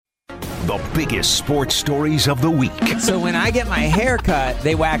the biggest sports stories of the week. So when I get my hair cut,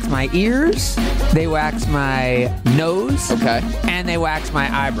 they wax my ears, they wax my nose, and they wax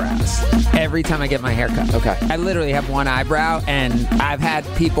my eyebrows every time I get my hair cut. Okay. I literally have one eyebrow, and I've had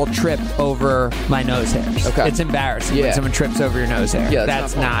people trip over my nose hairs. Okay. It's embarrassing when someone trips over your nose hair. Yeah,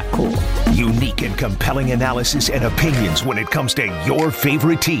 that's not cool. Unique and compelling analysis and opinions when it comes to your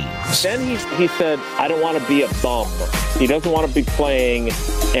favorite teams. Then he said, I don't want to be a bum. He doesn't want to be playing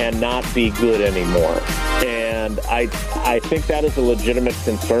and not be good anymore. And I think that is a legitimate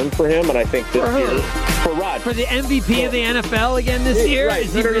concern for him. And I think this year, for Rodgers. For the MVP of the NFL again this year? Right.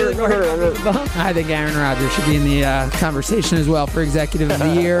 Is he really worried about the bum? I think Aaron Rodgers should be in the conversation as well for Executive of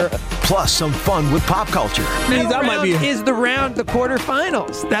the Year. Plus some fun with pop culture. That might be is the round, the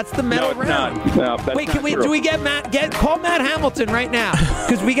quarterfinals. That's the medal round. No, that's Wait, not true. do we call Matt Hamilton right now?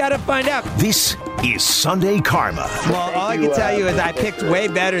 Because we got to find out. This is Sunday Karma. Well, all I can tell you is I picked way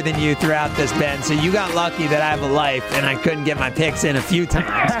better than you throughout this, Ben. So you got lucky that I have a life and I couldn't get my picks in a few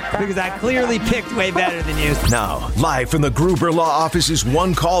times because I clearly picked way better than you. Now, live from the Gruber Law Office's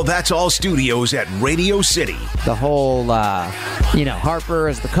One Call That's All studios at Radio City. The whole, Harper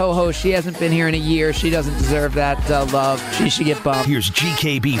as the co-host, she hasn't been here in a year. She doesn't deserve that love. She should get bumped. Here's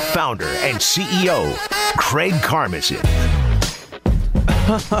GKB founder and CEO, Craig Karmazin.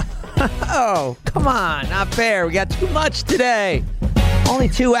 Oh, come on. Not fair. We got too much today. Only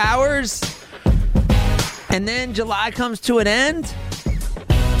 2 hours. And then July comes to an end.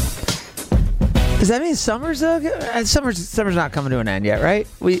 Does that mean summer's not coming to an end yet, right?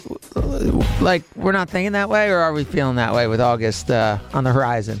 We're not thinking that way, or are we feeling that way with August on the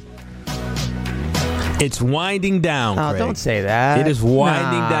horizon? It's winding down, Craig. Don't say that. It is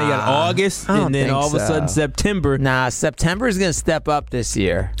winding down. You got August, and then all of a sudden September. September is going to step up this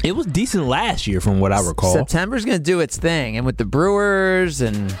year. It was decent last year from what I recall. September's going to do its thing. And with the Brewers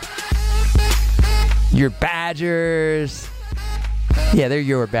and your Badgers. Yeah, they're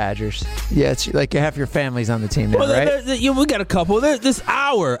your Badgers. Yeah, it's like half your family's on the team now, right? We got a couple. This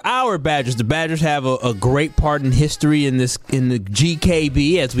our Badgers. The Badgers have a great part in history in the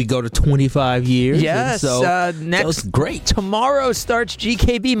GKB as we go to 25 years. Yes, next great. Tomorrow starts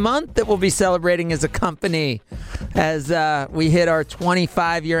GKB month that we'll be celebrating as a company as we hit our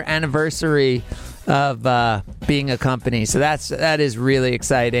 25-year anniversary of being a company. So that is really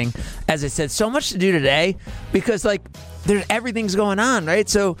exciting. As I said, so much to do today because everything's going on, right?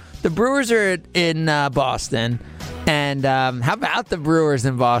 So the Brewers are in Boston, and how about the Brewers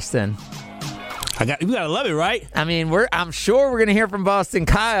in Boston? You gotta love it, right? I mean, I'm sure we're gonna hear from Boston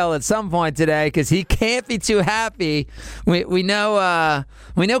Kyle at some point today because he can't be too happy. We know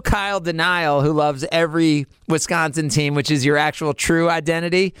Kyle Denial, who loves every Wisconsin team, which is your actual true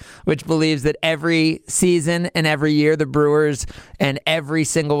identity, which believes that every season and every year the Brewers and every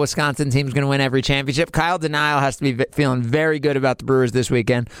single Wisconsin team is going to win every championship. Kyle Denial has to be feeling very good about the Brewers this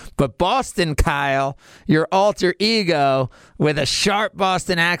weekend. But Boston Kyle, your alter ego with a sharp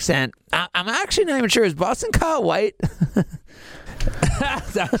Boston accent, I'm actually not even sure. Is Boston Kyle white? I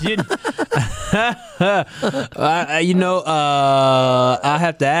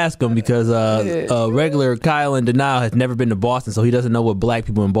have to ask him because regular Kyle in Denial has never been to Boston, so he doesn't know what black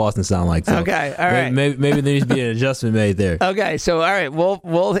people in Boston sound like. So okay, all right. Maybe there needs to be an adjustment made there. Okay, so all right,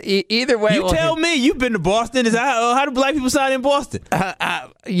 we'll either way. You tell me. You've been to Boston. How do black people sound in Boston?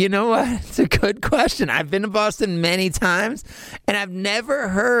 You know what? It's a good question. I've been to Boston many times, and I've never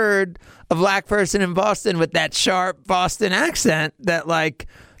heard a black person in Boston with that sharp Boston accent that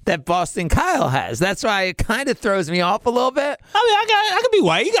Boston Kyle has. That's why it kind of throws me off a little bit. I mean, I could be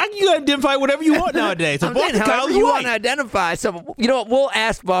white. You can identify whatever you want nowadays. So Boston Kyle is you white. want to identify. So you know what? We'll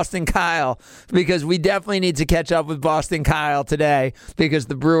ask Boston Kyle because we definitely need to catch up with Boston Kyle today because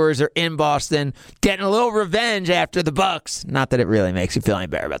the Brewers are in Boston getting a little revenge after the Bucks. Not that it really makes you feel any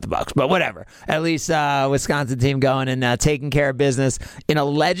better about the Bucks, but whatever. At least Wisconsin team going and taking care of business in a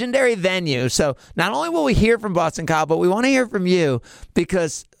legendary venue. So not only will we hear from Boston Kyle, but we want to hear from you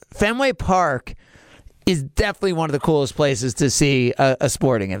because Fenway Park is definitely one of the coolest places to see a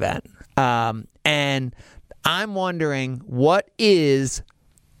sporting event. And I'm wondering, what is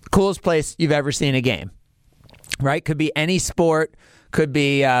the coolest place you've ever seen a game? Right? Could be any sport. Could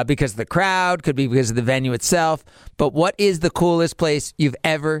be because of the crowd. Could be because of the venue itself. But what is the coolest place you've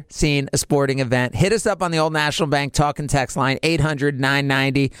ever seen a sporting event? Hit us up on the Old National Bank talk and text line,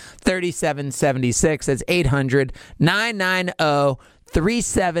 800-990-3776. That's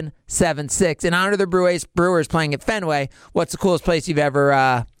 800-990-3776. In honor of the Brewers playing at Fenway, what's the coolest place you've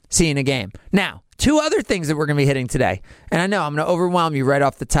ever seen a game? Now, two other things that we're going to be hitting today. And I know I'm going to overwhelm you right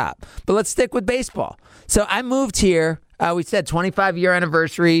off the top. But let's stick with baseball. So I moved here We said 25-year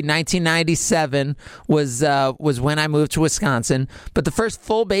anniversary, 1997 was when I moved to Wisconsin. But the first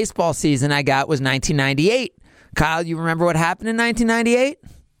full baseball season I got was 1998. Kyle, you remember what happened in 1998?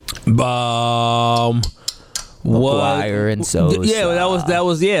 McGuire and Sosa. Yeah, that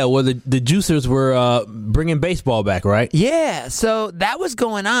was where the Juicers were bringing baseball back, right? Yeah, so that was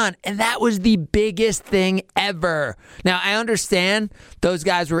going on, and that was the biggest thing ever. Now, I understand those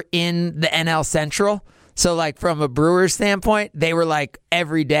guys were in the NL Central, so like from a Brewers standpoint, they were like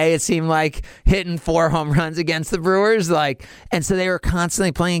every day, it seemed like, hitting 4 home runs against the Brewers, and so they were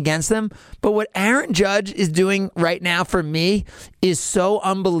constantly playing against them. But what Aaron Judge is doing right now for me is so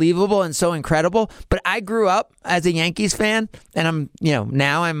unbelievable and so incredible. But I grew up as a Yankees fan, and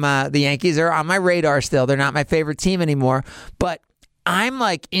now the Yankees are on my radar still. They're not my favorite team anymore, but I'm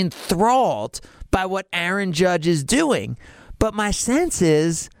like enthralled by what Aaron Judge is doing. But my sense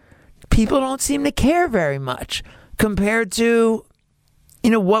is people don't seem to care very much compared to,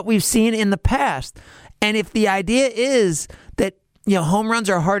 what we've seen in the past. And if the idea is that, home runs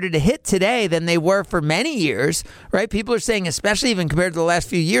are harder to hit today than they were for many years, right? People are saying, especially even compared to the last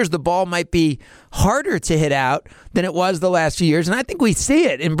few years, the ball might be harder to hit out than it was the last few years. And I think we see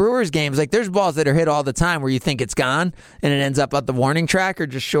it in Brewers games. Like, there's balls that are hit all the time where you think it's gone and it ends up at the warning track or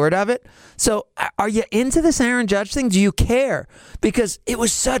just short of it. So are you into this Aaron Judge thing? Do you care? Because it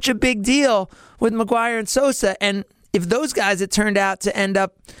was such a big deal with McGuire and Sosa. And if those guys, it turned out to end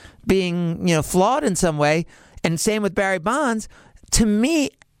up being, flawed in some way, and same with Barry Bonds, to me,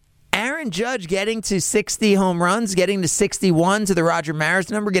 Aaron Judge getting to 60 home runs, getting to 61 to the Roger Maris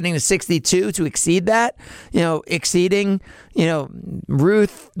number, getting to 62 to exceed that, exceeding,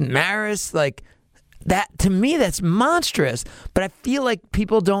 Ruth, Maris, like that, to me, that's monstrous. But I feel like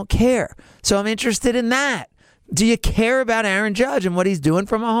people don't care. So I'm interested in that. Do you care about Aaron Judge and what he's doing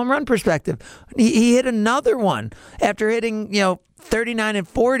from a home run perspective? He hit another one after hitting, 39 and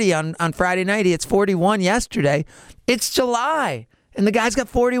 40 on Friday night. He hits 41 yesterday. It's July. And the guy's got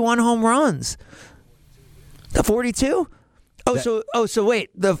 41 home runs. The 42? So wait.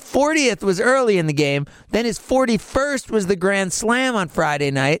 The 40th was early in the game. Then his 41st was the grand slam on Friday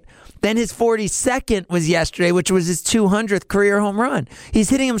night. Then his 42nd was yesterday, which was his 200th career home run. He's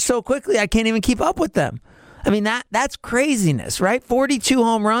hitting them so quickly, I can't even keep up with them. I mean, that's craziness, right? 42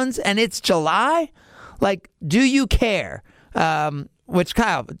 home runs, and it's July? Like, do you care?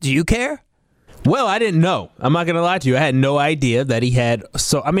 Kyle, do you care? Well, I didn't know. I'm not going to lie to you. I had no idea that he had.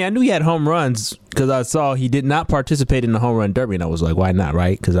 I knew he had home runs because I saw he did not participate in the home run derby, and I was like, why not,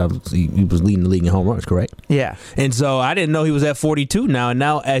 right? Because he was leading the league in home runs, correct? Yeah. And so I didn't know he was at 42 now. And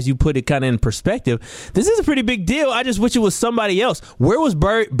now, as you put it kind of in perspective, this is a pretty big deal. I just wish it was somebody else. Where was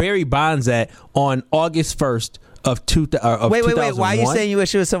Barry Bonds at on August 1st? Of 2001. Wait. Why are you saying you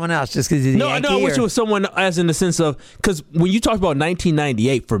wish it was someone else? Just because he's a Yankee? No, I wish it was someone as in the sense of, because when you talked about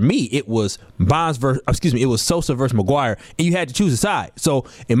 1998, for me, it was it was Sosa versus McGuire, and you had to choose a side. So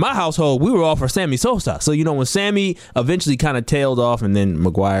in my household, we were all for Sammy Sosa. So, when Sammy eventually kind of tailed off and then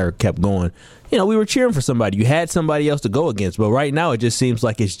McGuire kept going, we were cheering for somebody. You had somebody else to go against. But right now, it just seems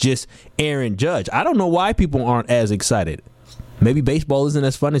like it's just Aaron Judge. I don't know why people aren't as excited. Maybe baseball isn't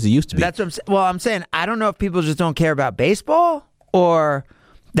as fun as it used to be. That's what I'm saying. I don't know if people just don't care about baseball or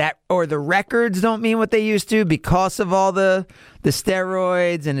the records don't mean what they used to because of all the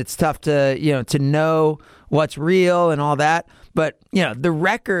steroids, and it's tough to know what's real and all that. But the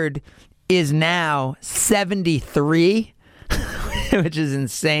record is now 73, which is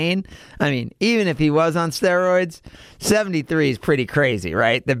insane. I mean, even if he was on steroids, 73 is pretty crazy,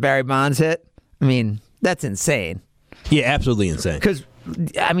 right? That Barry Bonds hit. I mean, that's insane. Yeah, absolutely insane. Because,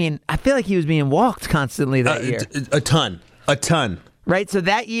 I feel like he was being walked constantly that year. A ton. Right? So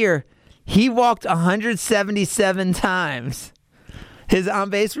that year, he walked 177 times. His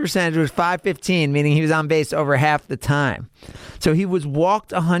on-base percentage was .515, meaning he was on base over half the time. So he was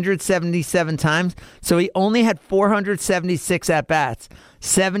walked 177 times. So he only had 476 at-bats.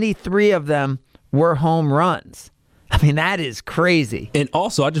 73 of them were home runs. I mean, that is crazy. And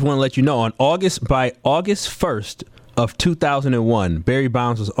also, I just want to let you know, by August 1st of 2001, Barry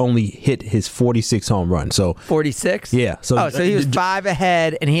Bonds was only hit his 46th home run. So 46? Yeah. So he was 5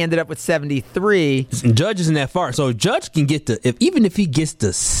 ahead, and he ended up with 73. Judge isn't that far. So Judge can get even if he gets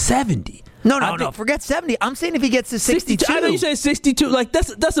to 70. No. Forget 70. I'm saying if he gets to 62. I know you say 62. Like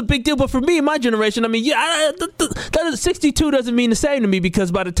that's a big deal. But for me, in my generation, 62 doesn't mean the same to me because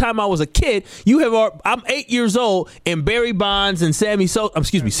by the time I was a kid, I'm 8 years old, and Barry Bonds and Sammy Sosa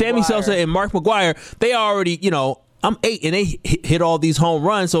and Mark McGuire, they already I'm 8 and they hit all these home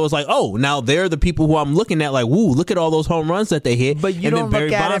runs. So it's like, oh, now they're the people who I'm looking at like, woo, look at all those home runs that they hit. But you and don't then Barry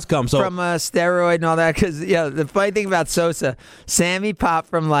look at Bonds it comes. from a steroid and all that because, the funny thing about Sosa, Sammy popped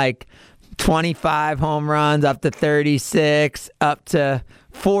from like 25 home runs up to 36, up to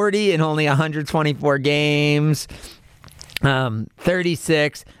 40 in only 124 games.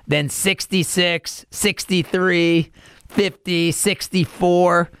 36, then 66, 63, 50,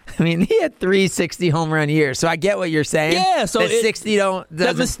 64. I mean, he had 360 home run years. So I get what you're saying. Yeah, so that 60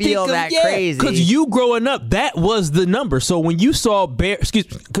 doesn't feel that crazy. Because you growing up, that was the number. So when you saw I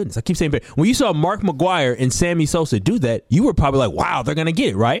keep saying Bear. When you saw Mark McGwire and Sammy Sosa do that, you were probably like, wow, they're gonna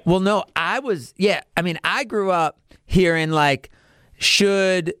get it, right? Well, no, I grew up hearing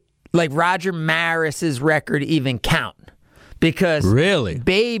should Roger Maris's record even count? Because really,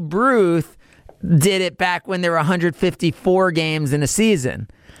 Babe Ruth did it back when there were 154 games in a season,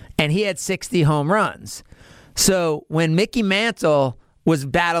 and he had 60 home runs. So when Mickey Mantle was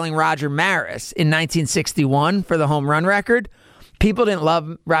battling Roger Maris in 1961 for the home run record, people didn't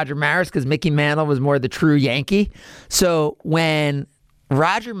love Roger Maris because Mickey Mantle was more the true Yankee. So when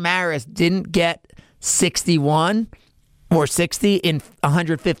Roger Maris didn't get 61 or 60 in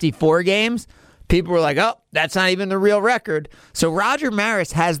 154 games, people were like, oh, that's not even the real record. So Roger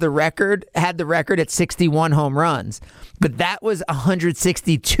Maris had the record at 61 home runs, but that was a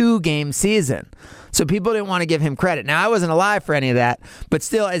 162 game season. So people didn't want to give him credit. Now, I wasn't alive for any of that, but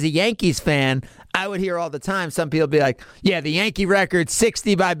still, as a Yankees fan, I would hear all the time some people be like, yeah, the Yankee record,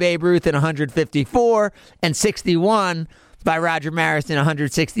 60 by Babe Ruth in 154 and 61 by Roger Maris in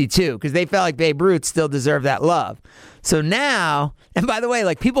 162, because they felt like Babe Ruth still deserved that love. So now, and by the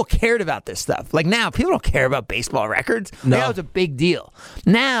way, people cared about this stuff. Now, people don't care about baseball records. No. That was a big deal.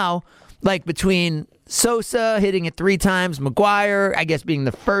 Now, between Sosa hitting it 3 times, McGwire, I guess, being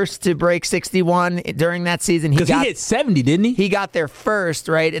the first to break 61 during that season. Because he hit 70, didn't he? He got there first,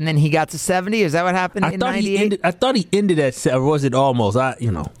 right? And then he got to 70. Is that what happened in 98? I thought he ended at, or was it almost?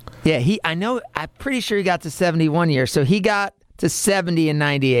 Yeah, I'm pretty sure he got to 71 year. So he got to 70 in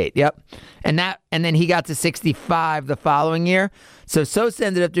 98. Yep. And then he got to 65 the following year. So Sosa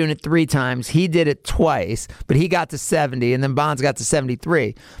ended up doing it 3 times. He did it twice, but he got to 70, and then Bonds got to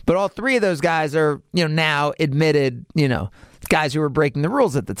 73. But all 3 of those guys are, now admitted, guys who were breaking the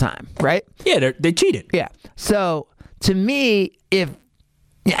rules at the time, right? Yeah, they cheated. Yeah. So to me, if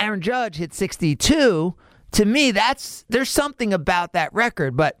Aaron Judge hit 62, to me, there's something about that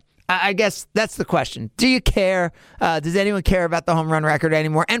record, but I guess that's the question. Do you care? Does anyone care about the home run record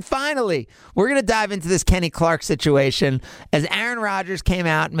anymore? And finally, we're going to dive into this Kenny Clark situation as Aaron Rodgers came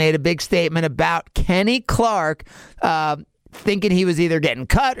out and made a big statement about Kenny Clark thinking he was either getting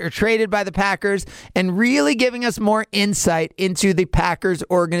cut or traded by the Packers and really giving us more insight into the Packers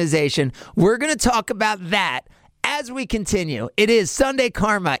organization. We're going to talk about that as we continue. It is Sunday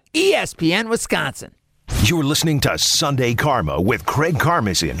Karma, ESPN Wisconsin. You're listening to Sunday Karma with Craig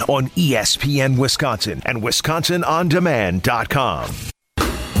Karmazin on ESPN Wisconsin and WisconsinOnDemand.com.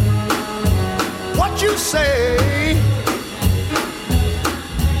 What you say?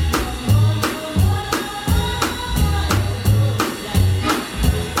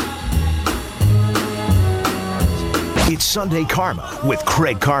 It's Sunday Karma with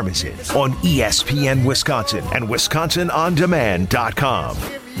Craig Karmazin on ESPN Wisconsin and WisconsinOnDemand.com.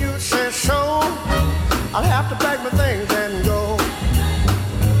 If you say so, I'll have to pack my things and go.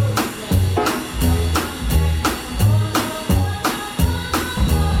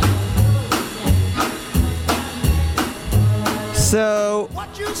 So,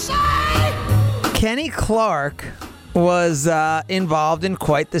 What you say? Kenny Clark was involved in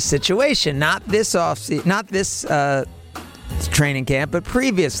quite the situation. Not this training camp, but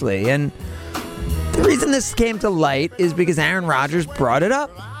previously. And the reason this came to light is because Aaron Rodgers brought it up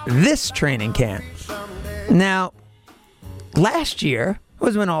this training camp. Now, last year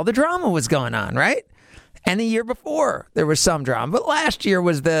was when all the drama was going on, right? And the year before, there was some drama. But last year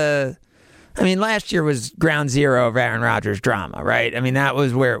was ground zero of Aaron Rodgers' drama, right? I mean, that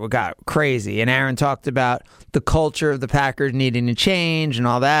was where it got crazy. And Aaron talked about the culture of the Packers needing to change and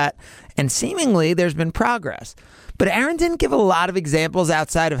all that. And seemingly, there's been progress. But Aaron didn't give a lot of examples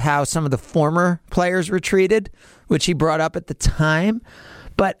outside of how some of the former players were treated, which he brought up at the time.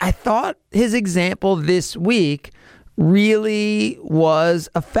 But I thought his example this week really was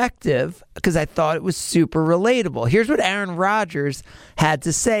effective because I thought it was super relatable. Here's what Aaron Rodgers had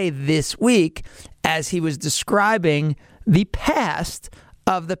to say this week as he was describing the past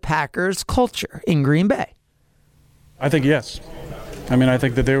of the Packers culture in Green Bay. I think yes. I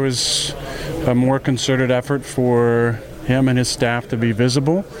think that there was a more concerted effort for him and his staff to be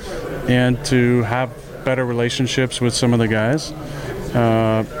visible and to have better relationships with some of the guys.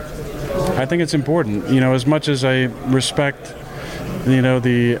 I think it's important. As much as I respect,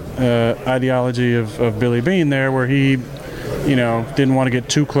 the ideology of Billy Beane there, where he, didn't want to get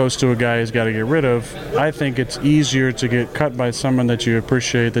too close to a guy he's got to get rid of. I think it's easier to get cut by someone that you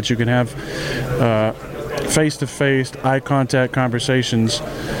appreciate, that you can have face-to-face, eye contact conversations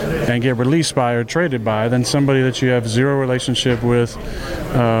and get released by or traded by, than somebody that you have zero relationship with.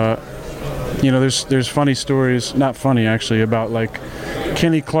 There's funny stories, not funny actually, about like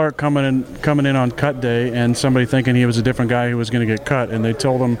Kenny Clark coming in on cut day and somebody thinking he was a different guy who was going to get cut, and they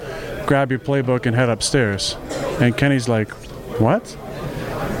told him, grab your playbook and head upstairs. And Kenny's like, what?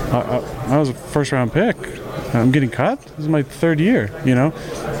 I was a first-round pick. I'm getting cut? This is my third year,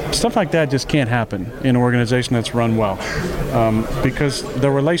 Stuff like that just can't happen in an organization that's run well, because the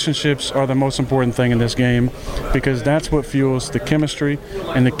relationships are the most important thing in this game, because that's what fuels the chemistry,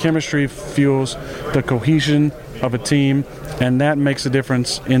 and the chemistry fuels the cohesion of a team, and that makes a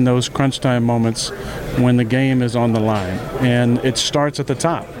difference in those crunch time moments when the game is on the line. And it starts at the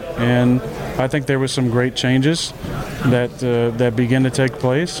top. And I think there were some great changes that begin to take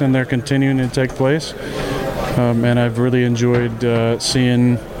place, and they're continuing to take place. And I've really enjoyed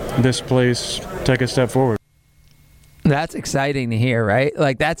seeing this place take a step forward. That's exciting to hear, right?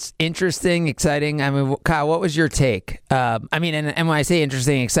 Like, that's interesting, exciting. I mean, Kyle, what was your take? And when I say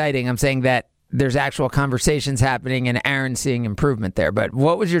interesting, exciting, I'm saying that there's actual conversations happening and Aaron's seeing improvement there. But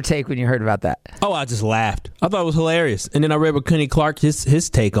what was your take when you heard about that? Oh, I just laughed. I thought it was hilarious. And then I read with Kenny Clark, his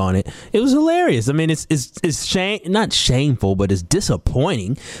take on it. It was hilarious. I mean, it's not shameful, but it's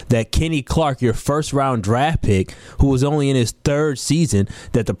disappointing that Kenny Clark, your first round draft pick, who was only in his third season,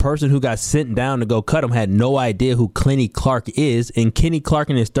 that the person who got sent down to go cut him had no idea who Kenny Clark is. And Kenny Clark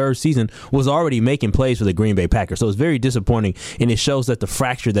in his third season was already making plays for the Green Bay Packers. So it's very disappointing, and it shows that the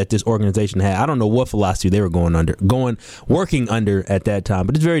fracture that this organization had. I don't know what philosophy they were working under at that time,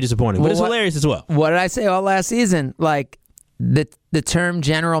 but it's very disappointing. But it's hilarious as well. What did I say all last season? Like, the term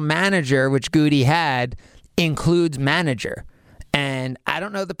general manager, which Goody had, includes manager. And I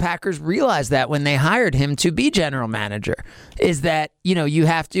don't know the Packers realized that when they hired him to be general manager, is that, you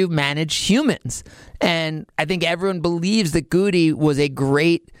have to manage humans. And I think everyone believes that Goody was a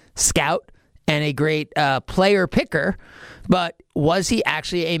great scout and a great player picker, but was he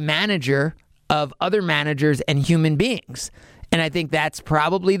actually a manager of other managers and human beings? And I think that's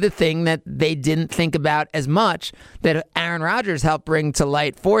probably the thing that they didn't think about as much, that Aaron Rodgers helped bring to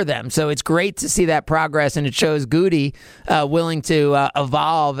light for them. So it's great to see that progress, and it shows Goody willing to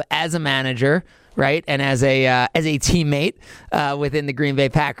evolve as a manager, right, and as a teammate within the Green Bay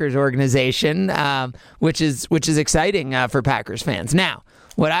Packers organization, which is exciting for Packers fans. Now,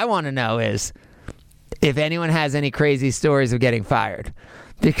 what I want to know is if anyone has any crazy stories of getting fired.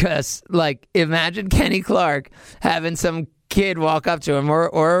 Because, like, imagine Kenny Clark having some kid walk up to him,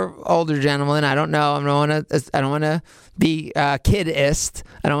 or older gentleman. I don't know. I don't want to be kidist.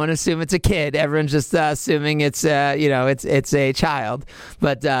 I don't want to assume it's a kid. Everyone's just assuming it's it's a child.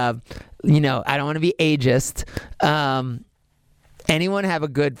 But I don't want to be ageist. Anyone have a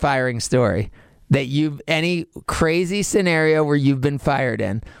good firing story that any crazy scenario where you've been fired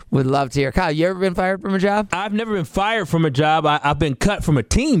in? Would love to hear. Kyle, you ever been fired from a job? I've never been fired from a job. I've been cut from a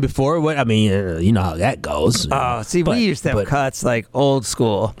team before. You know how that goes. Oh, see, we used to have cuts like old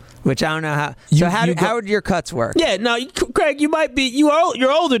school, which I don't know how. So how would your cuts work? Yeah, no, Craig, you might be.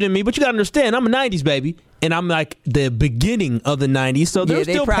 You're older than me, but you got to understand, I'm a 90s baby. And I'm like the beginning of the 90s, so there's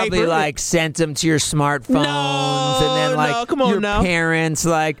still paper. They probably sent them to your smartphones, and then your parents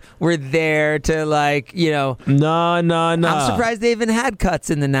were there to No. I'm surprised they even had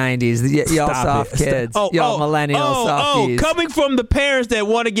cuts in the 90s. Y'all soft kids, y'all millennial softies. Coming from the parents that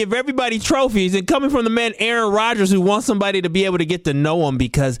want to give everybody trophies, and coming from the man Aaron Rodgers who wants somebody to be able to get to know him,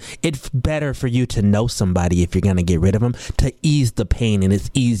 because it's better for you to know somebody if you're gonna get rid of them, to ease the pain, and it's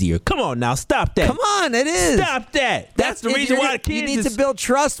easier. Come on now, stop that. Come on, it is. Stop that. That's the reason why the kids. You need to build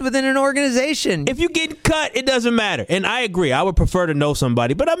trust within an organization. If you get cut, it doesn't matter. And I agree. I would prefer to know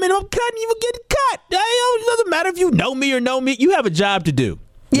somebody. But I'm cutting, you get cut. It doesn't matter if you know me or know me. You have a job to do.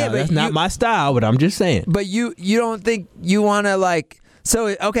 Yeah, but that's not my style, but I'm just saying. But you don't think you want to So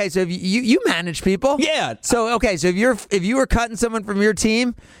if you manage people, yeah. So if you were cutting someone from your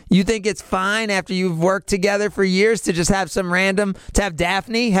team, you think it's fine after you've worked together for years to just have to have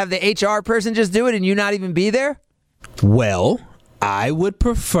Daphne, have the HR person just do it and you not even be there? Well, I would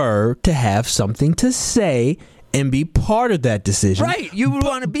prefer to have something to say and be part of that decision. Right. You would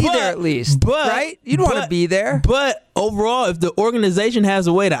want to be there at least. Right? You'd want to be there. But overall, if the organization has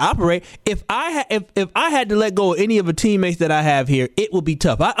a way to operate, if I had to let go of any of the teammates that I have here, it would be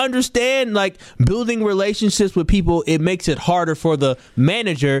tough. I understand, like, building relationships with people, it makes it harder for the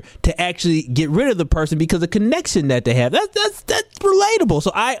manager to actually get rid of the person because of the connection that they have. That's relatable.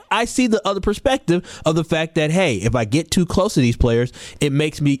 So I see the other perspective of the fact that, hey, if I get too close to these players, it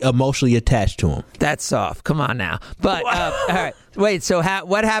makes me emotionally attached to them. That's soft. Come on now. But all right. Wait, so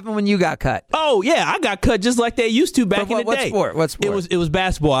what happened when you got cut? Oh yeah, I got cut just like they used to back in the day. What sport? It was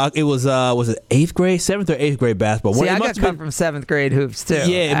basketball. It was it 8th grade, 7th or 8th grade basketball? See, I got cut from 7th grade hoops too.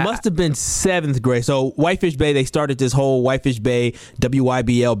 Yeah, it must have been 7th grade. So Whitefish Bay, they started this whole Whitefish Bay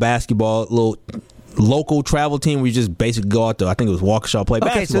WYBL basketball little local travel team. We just basically go out there. I think it was Waukesha play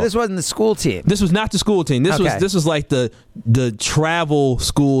basketball. Okay, so this wasn't the school team. This was not the school team. This was like the travel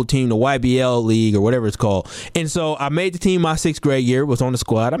school team, the YBL league or whatever it's called. And so I made the team my 6th grade year, was on the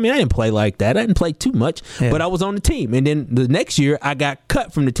squad. I mean, I didn't play like that. I didn't play too much, but I was on the team. And then the next year I got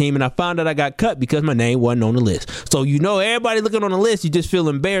cut from the team, and I found out I got cut because my name wasn't on the list. So everybody looking on the list, you just feel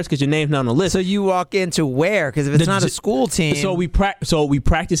embarrassed because your name's not on the list. So you walk into where? Because if it's not a school team. So we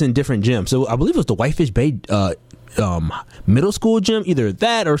practice in different gyms. So I believe it was the Whitefish Bay middle school gym, either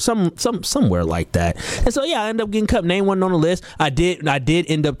that or somewhere like that. And so I ended up getting cut. Name wasn't on the list. I did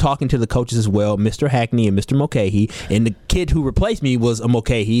end up talking to the coaches as well, Mr. Hackney and Mr. Mulcahy, and the kid who replaced me was a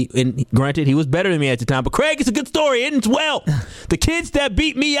Mulcahy, and granted he was better than me at the time, but Craig, it's a good story. It ends well. The kids that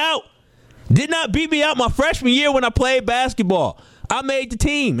beat me out did not beat me out my freshman year when I played basketball. I made the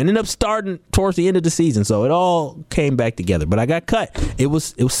team and ended up starting towards the end of the season, so it all came back together. But I got cut.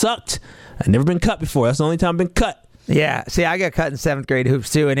 It sucked. I've never been cut before. That's the only time I've been cut. Yeah. See, I got cut in 7th grade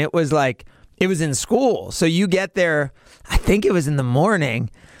hoops too, and it was in school. So you get there, I think it was in the morning,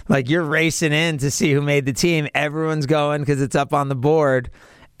 like you're racing in to see who made the team. Everyone's going because it's up on the board,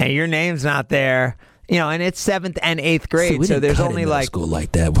 and your name's not there. And it's 7th and 8th grade, so there's only school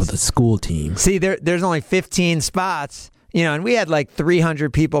like that with a school team. See, there's only 15 spots. And we had like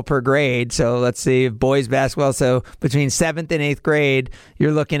 300 people per grade. So let's see, boys basketball. So between 7th and 8th grade,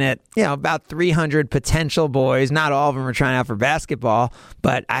 you're looking at, about 300 potential boys. Not all of them are trying out for basketball,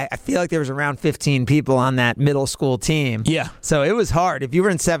 but I feel like there was around 15 people on that middle school team. Yeah. So it was hard. If you were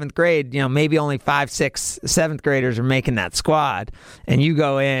in 7th grade, maybe only 5, 6, 7th graders are making that squad. And you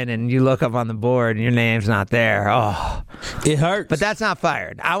go in and you look up on the board and your name's not there. Oh, it hurts. But that's not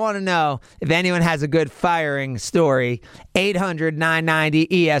fired. I want to know if anyone has a good firing story.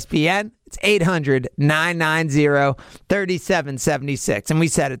 800-990-ESPN. It's 800-990-3776. And we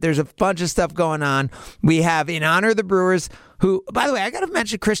said it. There's a bunch of stuff going on. We have, in honor of the Brewers, who, by the way, I got to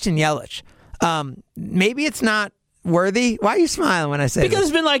mention Christian Yelich. Maybe it's not worthy. Why are you smiling when I say Because this?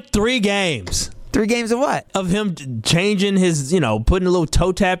 It's been like 3 games. 3 games of what? Of him changing his, putting a little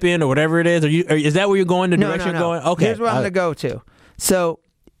toe tap in or whatever it is. Or is that where you're going, the direction you're going? Okay. Here's where I'm going to go to. So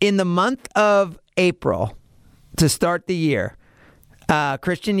in the month of April, to start the year,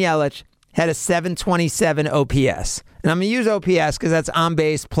 Christian Yelich had a 727 OPS. And I'm going to use OPS because that's on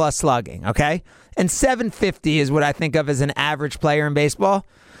base plus slugging, okay? And 750 is what I think of as an average player in baseball.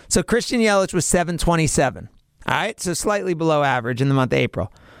 So Christian Yelich was 727. All right? So slightly below average in the month of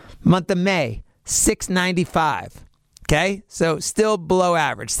April. Month of May, 695. Okay? So still below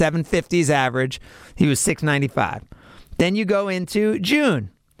average. 750 is average. He was 695. Then you go into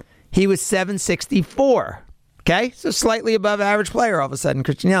June. He was 764. Okay? So slightly above average player all of a sudden,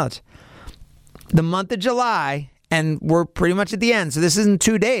 Christian Yelich. The month of July, and we're pretty much at the end, so this isn't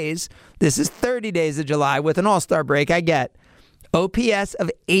 2 days. This is 30 days of July with an all-star break. I get OPS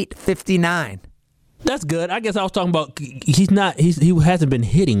of 859. That's good. I guess I was talking about he hasn't been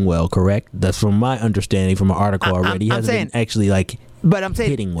hitting well, correct? That's from my understanding from an article already. He hasn't been actually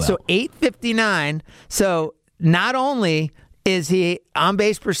hitting well. So 859. So not only is he on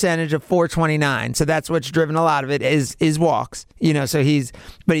base percentage of 429, so that's what's driven a lot of it is walks. So he's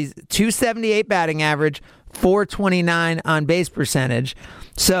 278 batting average, 429 on base percentage.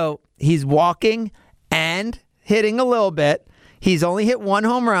 So he's walking and hitting a little bit. He's only hit 1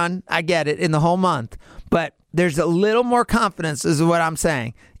 home run, I get it, in the whole month. But there's a little more confidence, is what I'm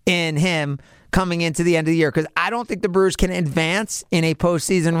saying, in him coming into the end of the year. Because I don't think the Brewers can advance in a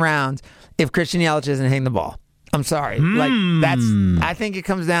postseason round if Christian Yelich isn't hitting the ball. I'm sorry. I think it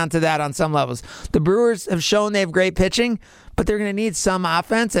comes down to that on some levels. The Brewers have shown they have great pitching, but they're going to need some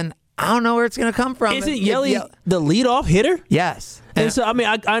offense, and I don't know where it's going to come from. Isn't Yelly the leadoff hitter? Yes. And so,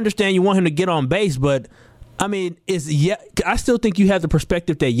 I understand you want him to get on base, but I still think you have the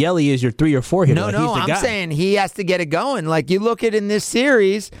perspective that Yelly is your 3 or 4 hitter. No, I'm saying he has to get it going. Like you look at in this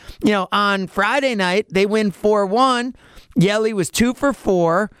series, on Friday night, they win 4-1. Yelly was 2 for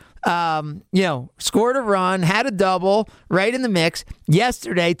 4. Scored a run, had a double, right in the mix.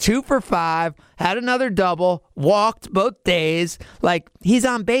 Yesterday, 2 for 5, had another double, walked both days. Like, he's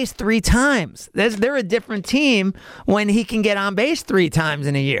on base 3 times. They're a different team when he can get on base 3 times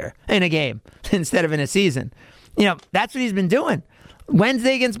in a game, instead of in a season. That's what he's been doing.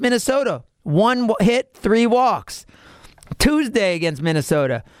 Wednesday against Minnesota, 1 hit, 3 walks. Tuesday against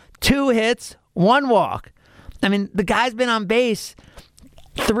Minnesota, 2 hits, 1 walk. I mean, the guy's been on base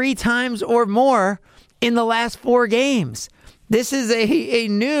 3 times or more in the last 4 games. This is a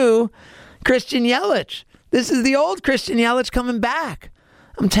new Christian Yelich. This is the old Christian Yelich coming back.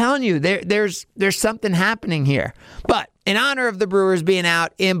 I'm telling you, there's something happening here. But in honor of the Brewers being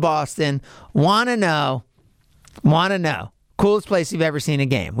out in Boston, want to know, coolest place you've ever seen a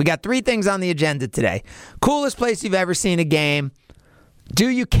game. We got 3 things on the agenda today. Coolest place you've ever seen a game. Do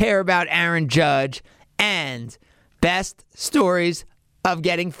you care about Aaron Judge? And best stories of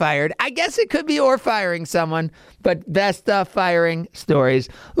getting fired. I guess it could be or firing someone, but best firing stories.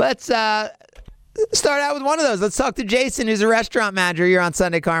 Let's start out with one of those. Let's talk to Jason, who's a restaurant manager. You're on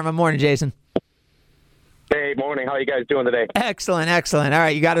Sunday Karma. Morning, Jason. Hey, morning. How are you guys doing today? Excellent. All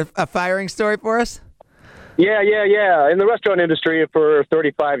right, you got a firing story for us? Yeah. In the restaurant industry for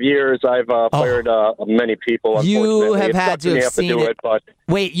 35 years, I've fired many people. You have had to have to seen do it. But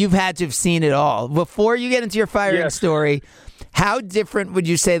wait, you've had to have seen it all. Before you get into your firing story, how different would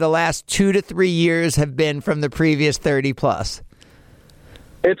you say the last 2 to 3 years have been from the previous 30 plus?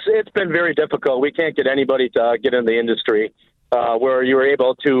 It's been very difficult. We can't get anybody to get in the industry where you were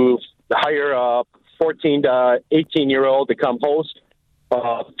able to hire a 14 to 18-year-old to come host.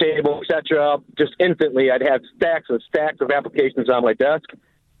 Table, etc. Just instantly, I'd have stacks and stacks of applications on my desk.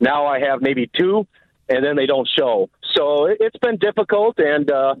 Now I have maybe 2, and then they don't show. So it's been difficult, and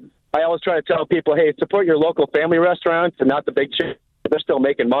I always try to tell people, hey, support your local family restaurants and not the big chains. They're still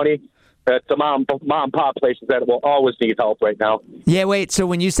making money. It's the mom and pop places that will always need help right now. Yeah, wait. So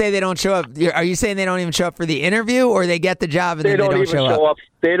when you say they don't show up, are you saying they don't even show up for the interview, or they get the job and then they don't show up?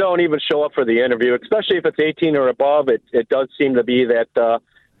 They don't even show up for the interview, especially if it's 18 or above. It does seem to be that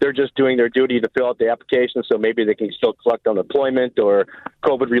they're just doing their duty to fill out the application, so maybe they can still collect unemployment or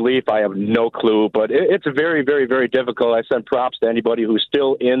COVID relief. I have no clue, but it's very, very, very difficult. I send props to anybody who's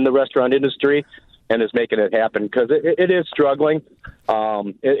still in the restaurant industry and is making it happen, because it is struggling.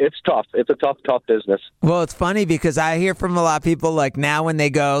 It's tough. It's a tough business. Well, it's funny because I hear from a lot of people, like, now when they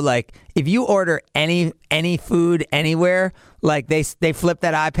go, like, if you order any food anywhere, like they flip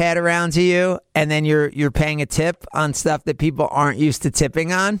that iPad around to you, and then you're paying a tip on stuff that people aren't used to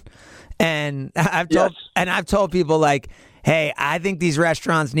tipping on. And I've told people, like, hey, I think these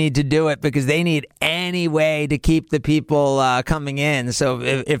restaurants need to do it because they need any way to keep the people coming in. So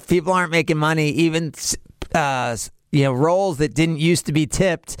if people aren't making money, even roles that didn't used to be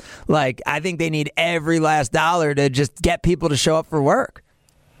tipped, like, I think they need every last dollar to just get people to show up for work.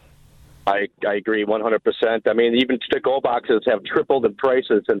 I agree 100%. I mean, even to-go boxes have tripled in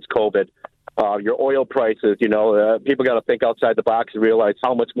prices since COVID. Your oil prices, people got to think outside the box and realize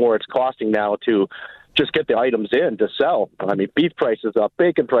how much more it's costing now to just get the items in to sell. I mean, beef prices up,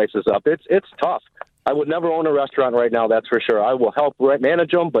 bacon prices up. It's tough. I would never own a restaurant right now, that's for sure. I will help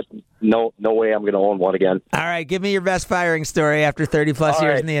manage them, but no way I'm going to own one again. All right, give me your best firing story after 30-plus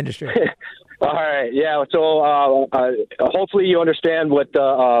years in the industry. All right, yeah. So hopefully you understand what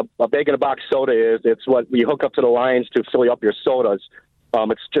a bag-in-a-box soda is. It's what we hook up to the lines to fill up your sodas.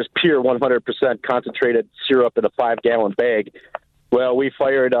 It's just pure 100% concentrated syrup in a 5-gallon bag. Well, we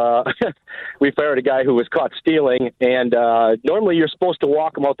fired a guy who was caught stealing, and normally you're supposed to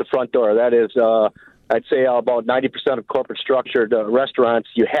walk him out the front door. That is, I'd say about 90% of corporate structured restaurants,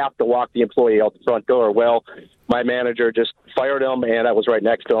 you have to walk the employee out the front door. Well, my manager just fired him, and I was right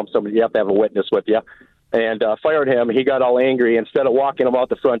next to him, so you have to have a witness with you, and fired him. He got all angry. Instead of walking him out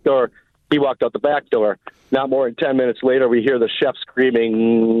the front door, he walked out the back door. Not more than 10 minutes later, we hear the chef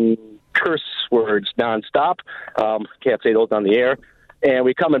screaming curse words nonstop. Can't say those on the air. And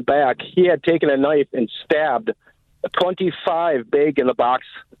we coming back, he had taken a knife and stabbed 25 bag-in-a-box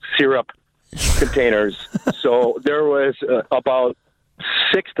syrup containers. So there was about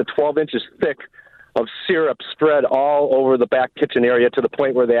 6 to 12 inches thick of syrup spread all over the back kitchen area, to the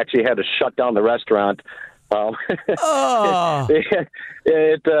point where they actually had to shut down the restaurant.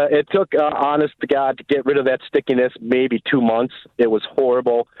 It took, honest to God, to get rid of that stickiness, maybe 2 months. It was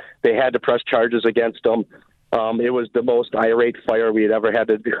horrible. They had to press charges against them. It was the most irate fire we had ever had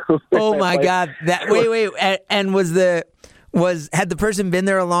to do. Oh my God! Wait, and had the person been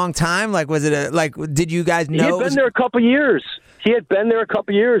there a long time? Like, was it did you guys know? He'd been there a couple years. he had been there a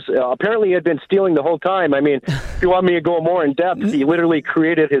couple years. Apparently, he had been stealing the whole time. I mean, if you want me to go more in depth, he literally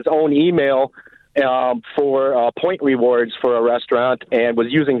created his own email for point rewards for a restaurant and was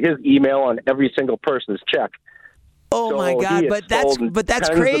using his email on every single person's check. Oh, so my God! But that's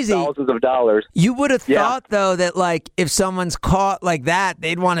crazy. Thousands of dollars. You would have thought though that like if someone's caught like that,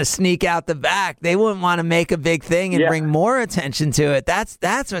 they'd want to sneak out the back. They wouldn't want to make a big thing and bring more attention to it. That's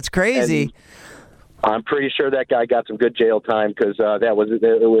what's crazy. And I'm pretty sure that guy got some good jail time because it was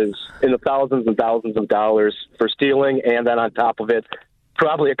in the thousands and thousands of dollars for stealing, and then on top of it,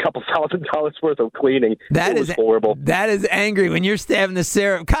 probably a couple $1,000 worth of cleaning. That was horrible. That is angry when you're stabbing the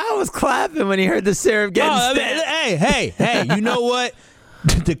syrup. Kyle was clapping when he heard the syrup getting stabbed. Hey, you know what?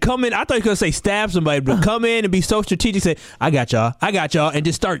 To come in, I thought you were going to say stab somebody, but come in and be so strategic, say, I got y'all, and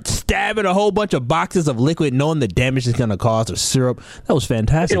just start stabbing a whole bunch of boxes of liquid, knowing the damage it's going to cause, or syrup. That was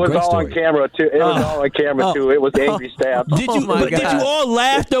fantastic. It was Great all story. on camera, too. It was angry stabs. Did you all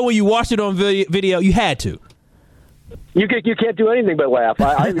laugh, though, when you watched it on video? You had to. You can't do anything but laugh.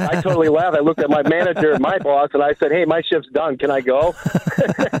 I totally laughed. I looked at my manager, my boss, and I said, "Hey, my shift's done. Can I go?"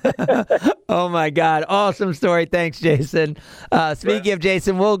 Oh my God! Awesome story. Thanks, Jason. Speaking of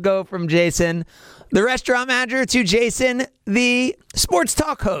Jason, we'll go from Jason, the restaurant manager, to Jason, the sports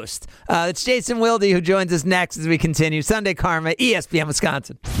talk host. It's Jason Wilde who joins us next as we continue Sunday Karma, ESPN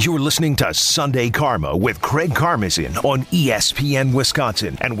Wisconsin. You're listening to Sunday Karma with Craig Karmazin on ESPN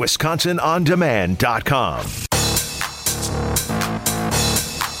Wisconsin and WisconsinOnDemand.com.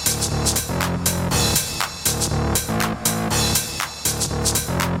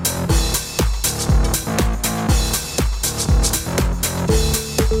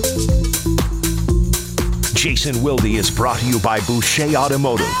 Jason Wilde is brought to you by Boucher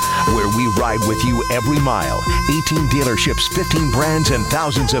Automotive, where we ride with you every mile. 18 dealerships, 15 brands, and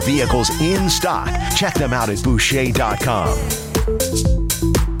thousands of vehicles in stock. Check them out at Boucher.com.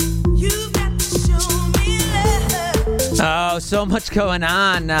 Oh, so much going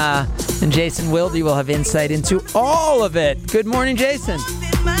on. And Jason Wilde will have insight into all of it. Good morning, Jason.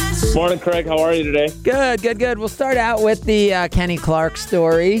 Morning, Craig. How are you today? Good. We'll start out with the Kenny Clark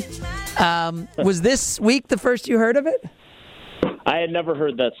story. Was this week the first you heard of it? I had never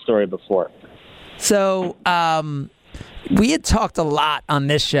heard that story before. So we had talked a lot on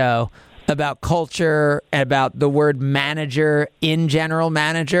this show about culture, about the word manager in general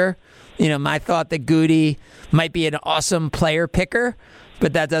manager. You know, my thought that Goody might be an awesome player picker,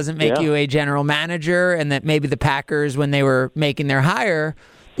 but that doesn't make you a general manager, and that maybe the Packers, when they were making their hire,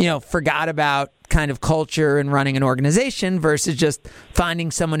 forgot about kind of culture and running an organization versus just finding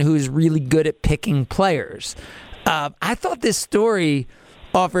someone who's really good at picking players. I thought this story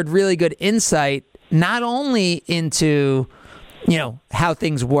offered really good insight, not only into, how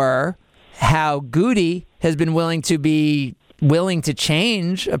things were, how Goody has been willing to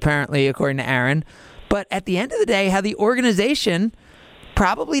change, apparently, according to Aaron, but at the end of the day, how the organization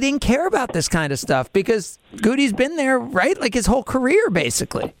probably didn't care about this kind of stuff because Goody's been there, right? Like his whole career,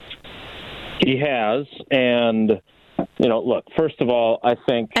 basically. He has, and look. First of all, I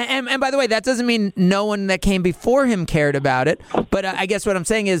think, and by the way, that doesn't mean no one that came before him cared about it. But I guess what I'm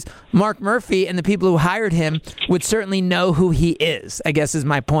saying is Mark Murphy and the people who hired him would certainly know who he is. I guess is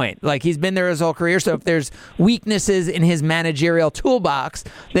my point. Like he's been there his whole career, so if there's weaknesses in his managerial toolbox,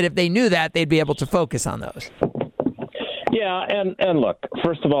 that if they knew that, they'd be able to focus on those. Yeah, and look.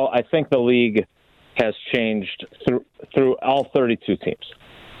 First of all, I think the league has changed through all 32 teams.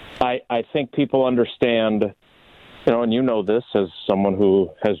 I think people understand, and you know this as someone who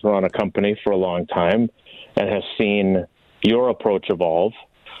has run a company for a long time and has seen your approach evolve.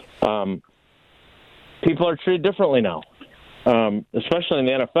 People are treated differently now, especially in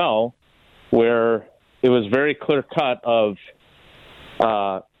the NFL, where it was very clear cut of,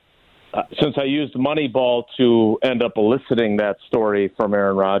 since I used Moneyball to end up eliciting that story from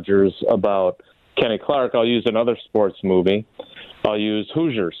Aaron Rodgers about Kenny Clark, I'll use another sports movie. I'll use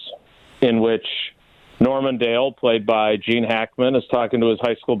Hoosiers, in which Norman Dale, played by Gene Hackman, is talking to his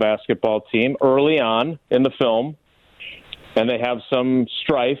high school basketball team early on in the film, and they have some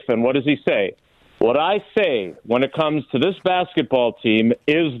strife. And what does he say? What I say when it comes to this basketball team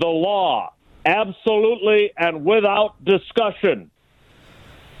is the law, absolutely and without discussion.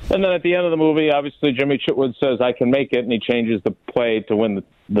 And then at the end of the movie, obviously, Jimmy Chitwood says, I can make it, and he changes the play to win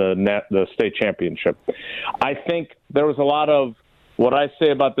the state championship. I think there was a lot of what I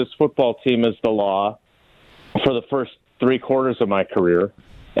say about this football team is the law for the first 3 quarters of my career.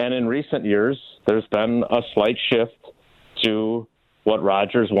 And in recent years, there's been a slight shift to what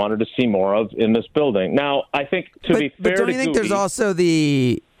Rodgers wanted to see more of in this building. Now, I think to be fair to Goody, don't you think there's also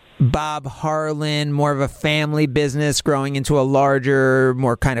the Bob Harlan, more of a family business growing into a larger,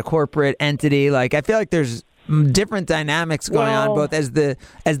 more kind of corporate entity? Like, I feel like there's different dynamics going on, both as the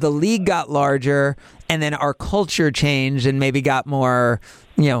league got larger and then our culture changed and maybe got more,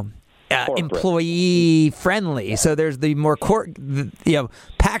 employee friendly. So there's the more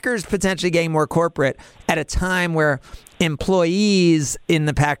Packers potentially getting more corporate at a time where employees in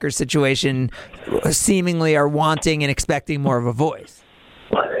the Packers situation seemingly are wanting and expecting more of a voice.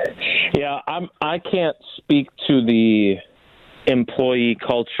 Yeah, I can't speak to the employee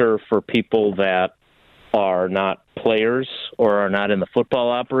culture for people that are not players or are not in the football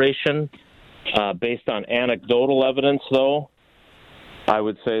operation. Based on anecdotal evidence, though, I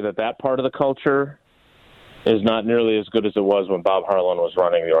would say that part of the culture is not nearly as good as it was when Bob Harlan was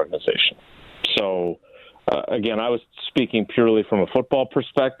running the organization. So, again, I was speaking purely from a football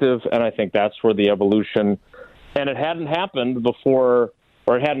perspective, and I think that's where the evolution, and it hadn't happened before,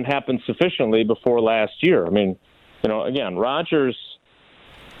 or it hadn't happened sufficiently before last year. I mean, again, Rodgers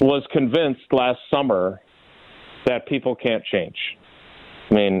was convinced last summer that people can't change.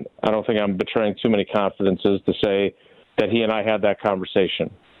 I mean, I don't think I'm betraying too many confidences to say that he and I had that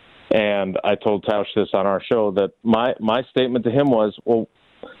conversation. And I told Tausch this on our show, that my statement to him was, well,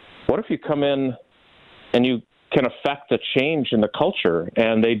 what if you come in and you can affect a change in the culture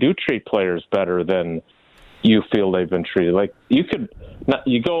and they do treat players better than you feel they've been treated? Like, you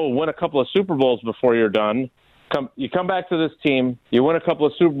go win a couple of Super Bowls before you're done. You come back to this team, you win a couple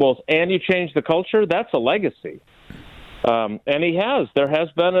of Super Bowls, and you change the culture. That's a legacy, and he has.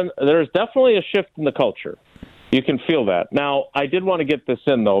 There's definitely a shift in the culture. You can feel that. Now, I did want to get this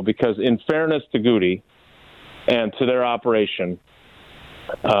in though, because in fairness to Goody and to their operation,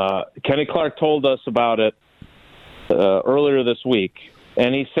 Kenny Clark told us about it earlier this week,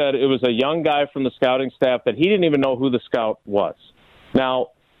 and he said it was a young guy from the scouting staff that he didn't even know who the scout was. Now,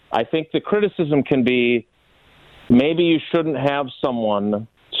 I think the criticism can be, maybe you shouldn't have someone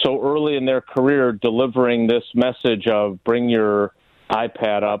so early in their career delivering this message of bring your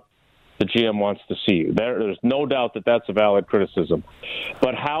iPad up, the GM wants to see you. There's no doubt that that's a valid criticism.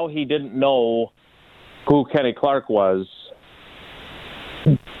 But how he didn't know who Kenny Clark was,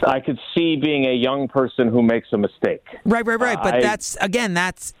 I could see being a young person who makes a mistake. Right. But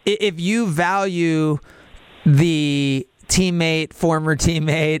that's if you value the former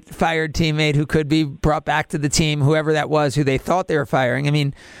teammate, fired teammate who could be brought back to the team, whoever that was, who they thought they were firing. I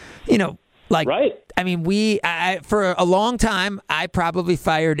mean, right. I mean, for a long time, I probably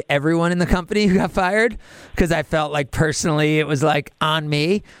fired everyone in the company who got fired because I felt like personally it was like on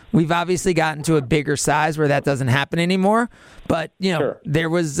me. We've obviously gotten to a bigger size where that doesn't happen anymore. But, sure. There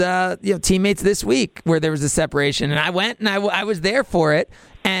was teammates this week where there was a separation, and I went and I was there for it.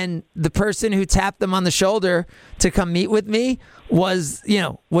 And the person who tapped them on the shoulder to come meet with me was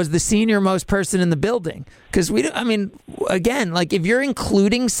the senior most person in the building. Because again, like, if you're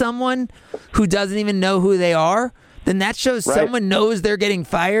including someone who doesn't even know who they are, then that shows someone knows they're getting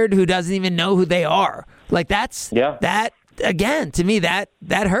fired who doesn't even know who they are. Like, that again, to me, that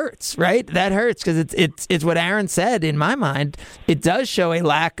hurts, right? That hurts because it's what Aaron said. In my mind, it does show a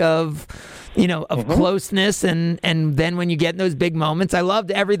lack of closeness, and then when you get in those big moments, I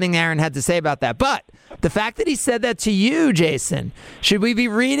loved everything Aaron had to say about that. But the fact that he said that to you, Jason, should we be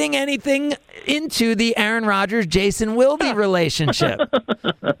reading anything into the Aaron Rodgers, Jason Wilde relationship?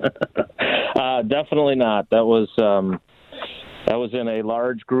 Definitely not. That was in a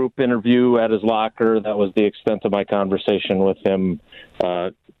large group interview at his locker. That was the extent of my conversation with him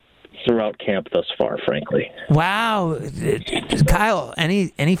throughout camp thus far, frankly. Wow. Kyle,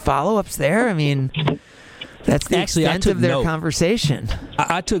 any follow-ups there? I mean, that's the extent of their conversation.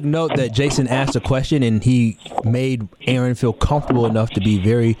 I took note that Jason asked a question, and he made Aaron feel comfortable enough to be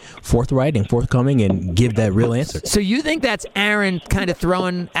very forthright and forthcoming and give that real answer. So you think that's Aaron kind of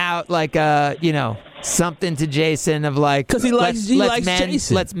throwing out like something to Jason of like, because he likes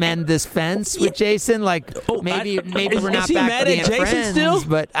Jason. Let's mend this fence with Jason. Like, maybe we're not is he back mad to being at Jason friends still?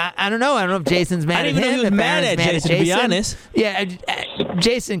 But I don't know. I don't know if Jason's mad at him. I didn't even know he was mad at Jason, to be honest. Yeah,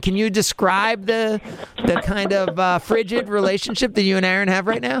 Jason, can you describe the kind of frigid relationship that you and Aaron have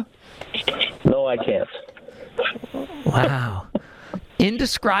right now? No, I can't. Wow,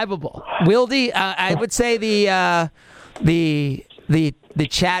 indescribable. Wilde, I would say the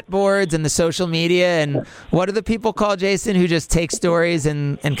chat boards and the social media, and what do the people call, Jason, who just take stories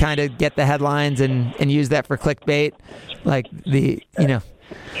and kind of get the headlines and use that for clickbait? Like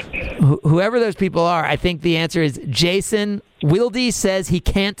whoever those people are, I think the answer is Jason Wilde says he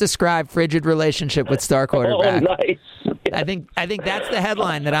can't describe frigid relationship with star quarterback. Oh, nice. I think that's the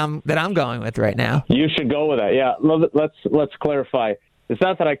headline that I'm going with right now. You should go with that. Yeah, let's clarify. It's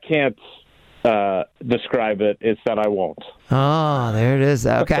not that I can't describe it. It's that I won't. Oh, there it is.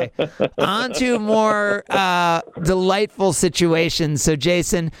 Okay. On to more delightful situations. So,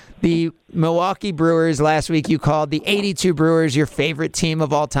 Jason, the Milwaukee Brewers, last week you called the 82 Brewers your favorite team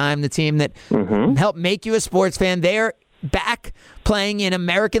of all time, the team that helped make you a sports fan. They're back playing in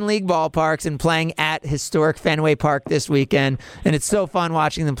American League ballparks and playing at historic Fenway Park this weekend, and it's so fun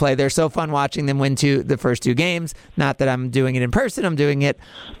watching them play. They're so fun watching them win the first two games. Not that I'm doing it in person, I'm doing it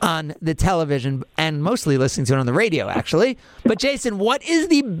on the television and mostly listening to it on the radio, actually. But Jason, what is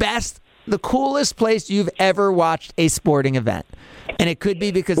the coolest place you've ever watched a sporting event? And it could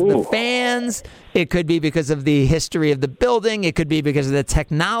be because of the fans, it could be because of the history of the building, it could be because of the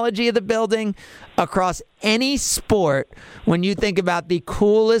technology of the building. Across any sport, when you think about the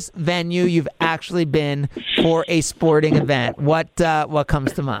coolest venue you've actually been for a sporting event, what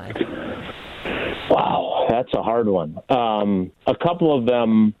comes to mind? Wow, that's a hard one. A couple of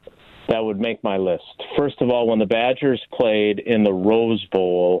them that would make my list. First of all, when the Badgers played in the Rose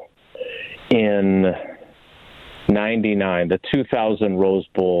Bowl in 99, the 2000 Rose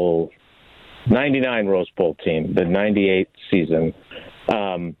Bowl, 99 Rose Bowl team, the 98 season,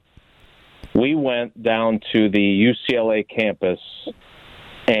 we went down to the UCLA campus,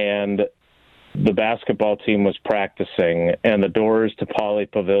 and the basketball team was practicing, and the doors to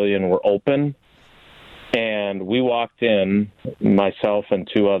Pauley Pavilion were open, and we walked in, myself and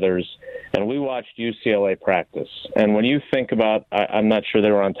two others, and we watched UCLA practice. And when you think about, I'm not sure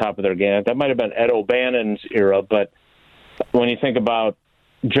they were on top of their game. That might have been Ed O'Bannon's era, but when you think about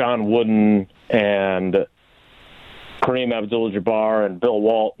John Wooden and Kareem Abdul-Jabbar and Bill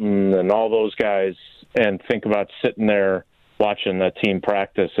Walton and all those guys, and think about sitting there watching the team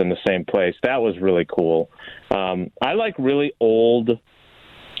practice in the same place, that was really cool. I like really old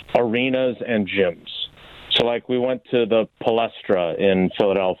arenas and gyms. So, like, we went to the Palestra in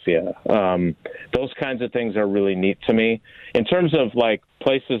Philadelphia. Those kinds of things are really neat to me. In terms of, like,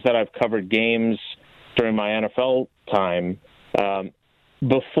 places that I've covered games during my NFL time,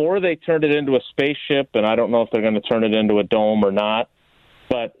 before they turned it into a spaceship, and I don't know if they're going to turn it into a dome or not,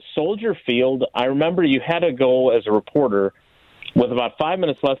 but Soldier Field, I remember you had to go as a reporter with about 5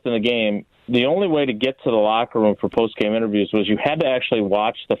 minutes left in the game. The only way to get to the locker room for post-game interviews was you had to actually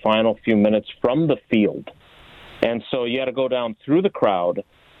watch the final few minutes from the field. And so you had to go down through the crowd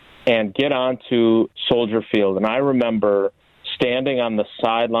and get onto Soldier Field. And I remember standing on the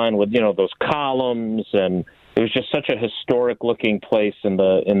sideline with, those columns, and it was just such a historic-looking place in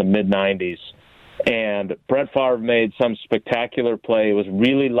the mid-'90s. And Brett Favre made some spectacular play. It was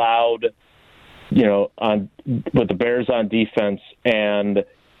really loud, with the Bears on defense, and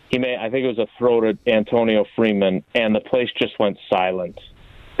he made, I think it was a throw to Antonio Freeman, and the place just went silent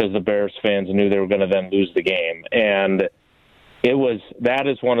because the Bears fans knew they were going to then lose the game. And that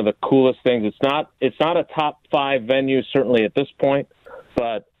is one of the coolest things. It's not a top 5 venue, certainly at this point,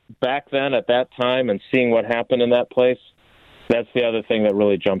 but back then at that time and seeing what happened in that place, that's the other thing that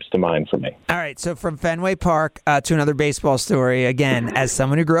really jumps to mind for me. All right, so from Fenway Park to another baseball story, again, as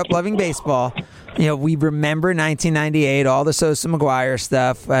someone who grew up loving baseball, we remember 1998, all the Sosa McGuire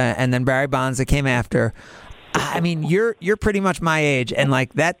stuff, and then Barry Bonds that came after. I mean, you're pretty much my age, and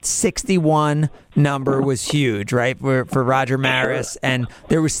like that 61 number was huge, right, for Roger Maris, and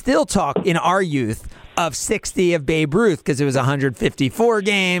there was still talk in our youth of 60 of Babe Ruth because it was 154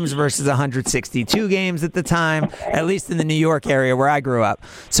 games versus 162 games at the time, at least in the New York area where I grew up.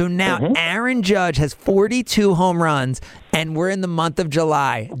 So now Aaron Judge has 42 home runs, and we're in the month of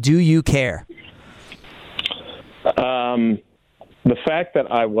July. Do you care? The fact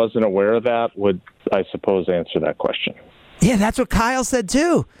that I wasn't aware of that would, I suppose, answer that question. Yeah, that's what Kyle said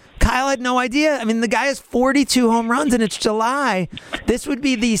too. Kyle had no idea. I mean, the guy has 42 home runs, and it's July. This would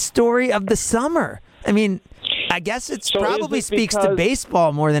be the story of the summer. I mean, I guess it's probably speaks to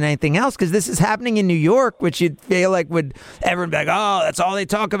baseball more than anything else because this is happening in New York, which you'd feel like would everyone be like, oh, that's all they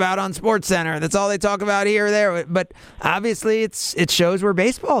talk about on SportsCenter. That's all they talk about here or there. But obviously, it shows where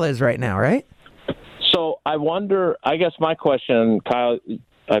baseball is right now, right? So I wonder, I guess my question, Kyle,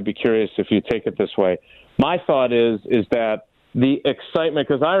 I'd be curious if you take it this way. My thought is that the excitement,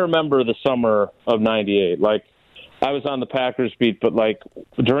 because I remember the summer of 98, like I was on the Packers beat, but like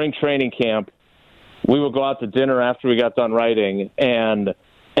during training camp, we would go out to dinner after we got done writing, and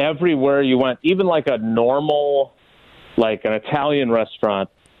everywhere you went, even like a normal, like an Italian restaurant,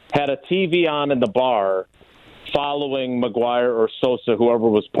 had a TV on in the bar following McGuire or Sosa, whoever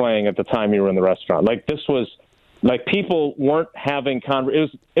was playing at the time you were in the restaurant. Like this was, like people weren't having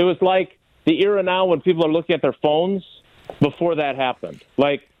it was like the era now when people are looking at their phones before that happened.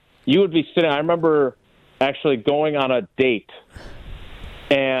 Like you would be sitting, I remember actually going on a date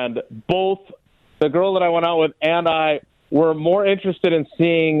And both the girl that I went out with and I were more interested in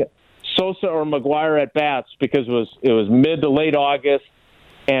seeing Sosa or McGuire at bats because it was mid to late August,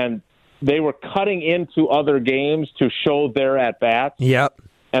 and they were cutting into other games to show their at bats. Yep.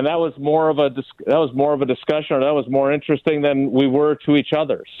 And that was more of a discussion, or that was more interesting than we were to each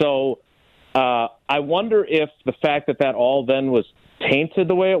other. So I wonder if the fact that all then was tainted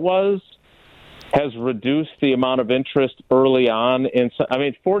the way it was has reduced the amount of interest early on.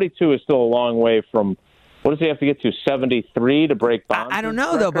 42 is still a long way from. What does he have to get to, 73 to break Bonds? I don't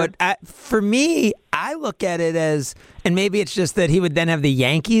know, though, but for me, I look at it as, and maybe it's just that he would then have the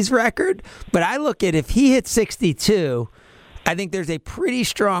Yankees record, but I look at if he hits 62, I think there's a pretty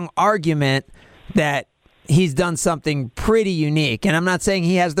strong argument that he's done something pretty unique. And I'm not saying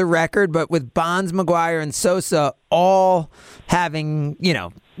he has the record, but with Bonds, McGuire, and Sosa all having,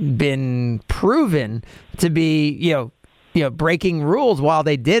 been proven to be, breaking rules while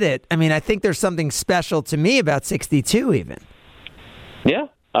they did it. I mean, I think there's something special to me about 62 even. Yeah,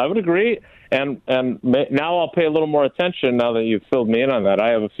 I would agree. And now I'll pay a little more attention now that you've filled me in on that.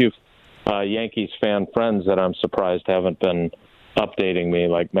 I have a few Yankees fan friends that I'm surprised haven't been updating me,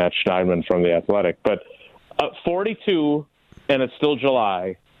 like Matt Schneidman from The Athletic. But 42, and it's still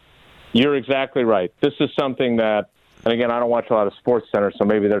July. You're exactly right. This is something that, and again, I don't watch a lot of SportsCenter, so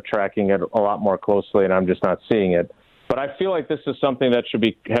maybe they're tracking it a lot more closely, and I'm just not seeing it. But I feel like this is something that should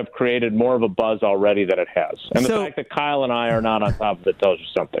have created more of a buzz already than it has. And the fact that Kyle and I are not on top of it tells you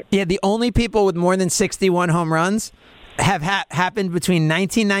something. Yeah, the only people with more than 61 home runs have happened between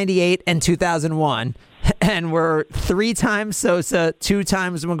 1998 and 2001, and were 3 times Sosa, 2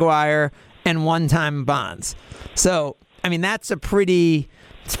 times McGuire, and 1 time Bonds. So, I mean, that's a pretty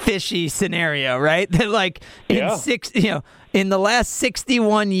fishy scenario, right? That in the last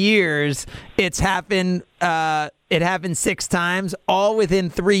 61 years, it's happened. It happened 6 times, all within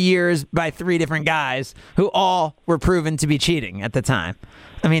 3 years by 3 different guys who all were proven to be cheating at the time.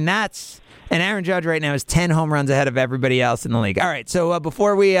 I mean, and Aaron Judge right now is 10 home runs ahead of everybody else in the league. All right, so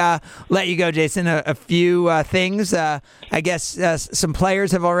before we let you go, Jason, a few things. I guess some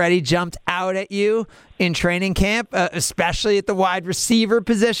players have already jumped out at you in training camp, especially at the wide receiver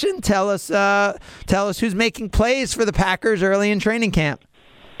position. Tell us who's making plays for the Packers early in training camp.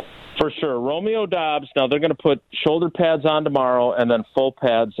 For sure. Romeo Doubs, now they're going to put shoulder pads on tomorrow and then full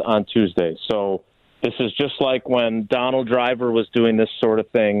pads on Tuesday. So this is just like when Donald Driver was doing this sort of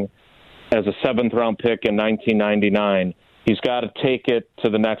thing as a 7th-round pick in 1999. He's got to take it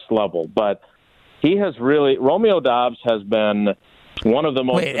to the next level. But Romeo Doubs has been one of the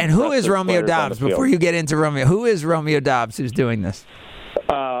most. Wait, and who is Romeo Doubs? Before you get into Romeo, who is Romeo Doubs who's doing this?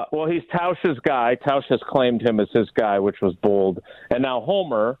 Well, he's Tausch's guy. Tausch has claimed him as his guy, which was bold. And now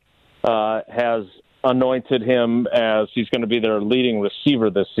Homer has anointed him as he's going to be their leading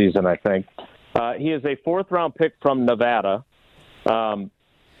receiver this season, I think. He is a 4th-round pick from Nevada.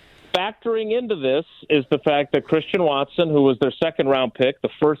 Factoring into this is the fact that Christian Watson, who was their 2nd-round pick, the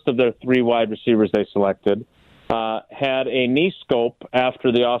first of their 3 wide receivers they selected, had a knee scope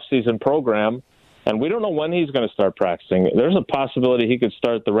after the offseason program, and we don't know when he's going to start practicing. There's a possibility he could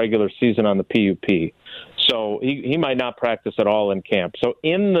start the regular season on the PUP. So he might not practice at all in camp. So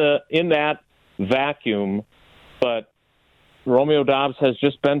in that vacuum, but Romeo Doubs has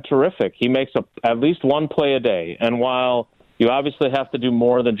just been terrific. He makes at least 1 play a day. And while you obviously have to do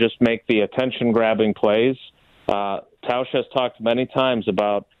more than just make the attention-grabbing plays, Tausch has talked many times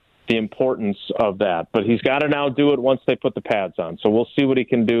about the importance of that. But he's got to now do it once they put the pads on. So we'll see what he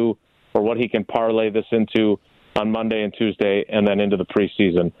can do or what he can parlay this into on Monday and Tuesday and then into the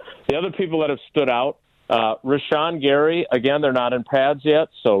preseason. The other people that have stood out, Rashawn Gary, again, they're not in pads yet,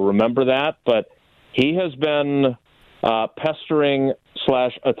 so remember that. But he has been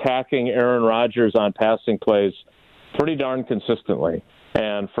pestering/attacking Aaron Rodgers on passing plays pretty darn consistently.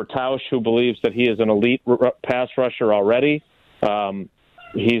 And for Tausch, who believes that he is an elite pass rusher already,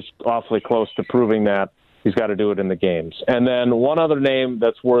 he's awfully close to proving that. He's got to do it in the games. And then one other name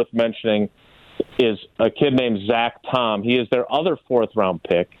that's worth mentioning is a kid named Zach Tom. He is their other 4th-round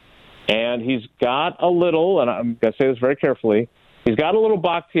pick, and he's got a little, and I'm going to say this very carefully, he's got a little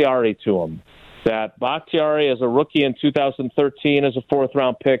Bakhtiari to him. That Bakhtiari, as a rookie in 2013 as a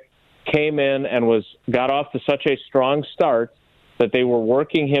 4th-round pick, came in and got off to such a strong start that they were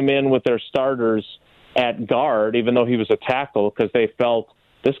working him in with their starters at guard, even though he was a tackle, because they felt,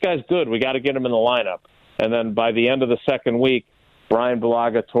 this guy's good, we got to get him in the lineup. And then by the end of the 2nd week, Brian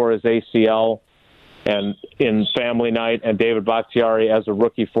Bulaga tore his ACL and in family night, and David Bakhtiari, as a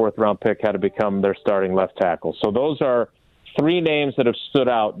rookie 4th-round pick, had to become their starting left tackle. So those are three names that have stood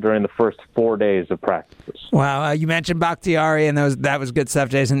out during the first 4 days of practices. Wow, you mentioned Bakhtiari, and that was good stuff,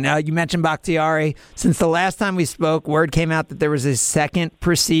 Jason. You mentioned Bakhtiari. Since the last time we spoke, word came out that there was a second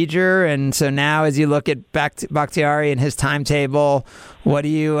procedure, and so now as you look at Bakhtiari and his timetable, what do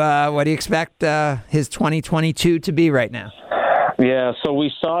you expect his 2022 to be right now? Yeah, so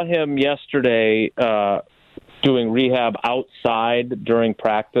we saw him yesterday doing rehab outside during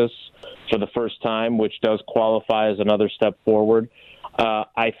practice for the first time, which does qualify as another step forward.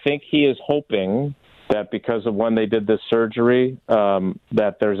 I think he is hoping that because of when they did this surgery,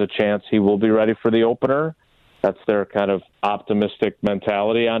 that there's a chance he will be ready for the opener. That's their kind of optimistic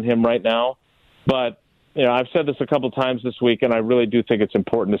mentality on him right now. But, I've said this a couple times this week, and I really do think it's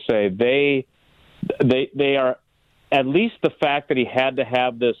important to say they are, at least the fact that he had to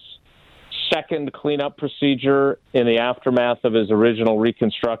have this second cleanup procedure in the aftermath of his original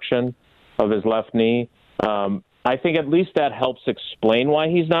reconstruction of his left knee. I think at least that helps explain why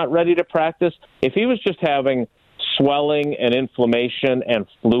he's not ready to practice. If he was just having swelling and inflammation and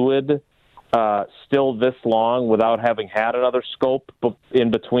fluid still this long without having had another scope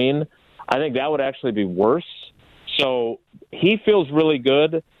in between, I think that would actually be worse. So he feels really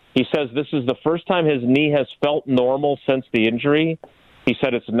good. He says this is the first time his knee has felt normal since the injury. He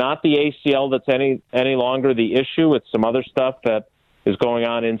said it's not the ACL that's any longer the issue. It's some other stuff that is going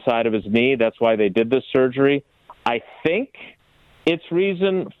on inside of his knee. That's why they did this surgery. I think it's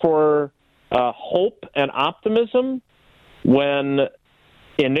reason for hope and optimism when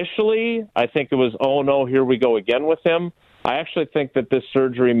initially I think it was, oh, no, here we go again with him. I actually think that this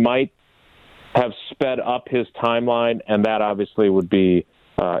surgery might have sped up his timeline, and that obviously would be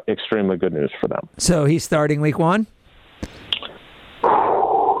extremely good news for them. So he's starting week 1?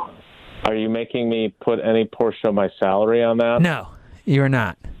 Are you making me put any portion of my salary on that? No, you're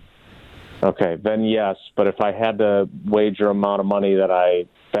not. Okay, then yes. But if I had to wager amount of money that I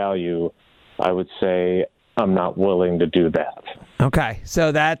value, I would say I'm not willing to do that. Okay,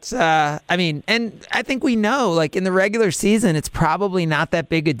 so that's, and I think we know, like, in the regular season, it's probably not that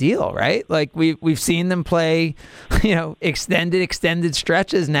big a deal, right? Like, we've seen them play, extended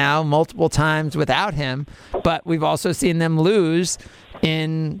stretches now multiple times without him, but we've also seen them lose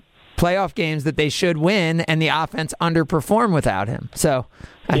in playoff games that they should win, and the offense underperform without him. So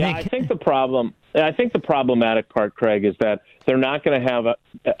I think the problematic part, Craig, is that they're not going to have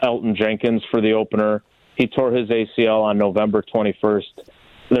Elton Jenkins for the opener. He tore his ACL on November 21st.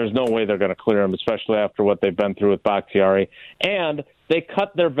 There's no way they're going to clear him, especially after what they've been through with Bakhtiari. And they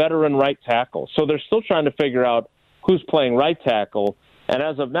cut their veteran right tackle. So they're still trying to figure out who's playing right tackle. And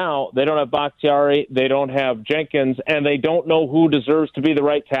as of now, they don't have Bakhtiari, they don't have Jenkins, and they don't know who deserves to be the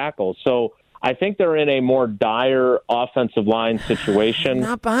right tackle. So I think they're in a more dire offensive line situation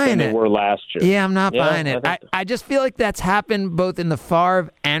than they were last year. Yeah, I'm not buying it. I just feel like that's happened both in the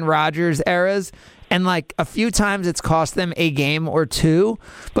Favre and Rodgers eras. And, like, a few times it's cost them a game or two.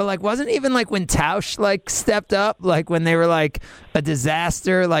 But, like, wasn't even, like, when Tausch, like, stepped up, like, when they were, like, a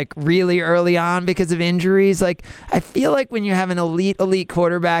disaster, like, really early on because of injuries. Like, I feel like when you have an elite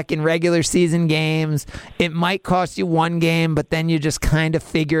quarterback in regular season games, it might cost you one game, but then you just kind of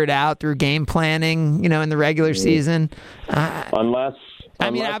figure it out through game planning, in the regular season. Unless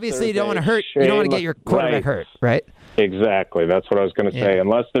obviously you don't want to hurt. You don't want to get your quarterback hurt, right? Exactly. That's what I was going to say.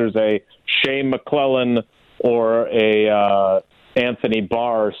 Unless there's a Shea McClellan or a Anthony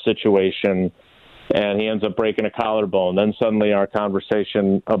Barr situation and he ends up breaking a collarbone, then suddenly our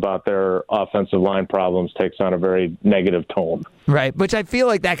conversation about their offensive line problems takes on a very negative tone. Right, which I feel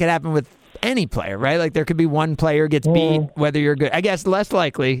like that could happen with any player, right? Like there could be one player gets beat, whether you're good. I guess less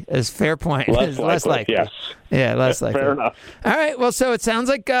likely is fair point. Less likely. Yes. Yeah, less likely. Fair enough. All right. Well, so it sounds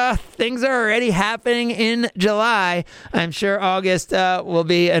like things are already happening in July. I'm sure August will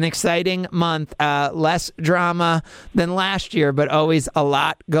be an exciting month. Less drama than last year, but always a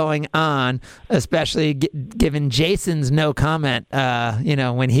lot going on, especially given Jason's no comment,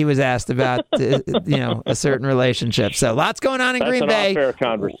 when he was asked about, a certain relationship. So lots going on in Green Bay. That's an unfair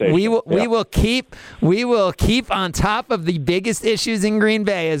conversation. We will keep on top of the biggest issues in Green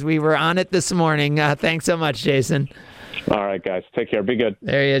Bay as we were on it this morning. Thanks so much, Jason. All right, guys. Take care. Be good.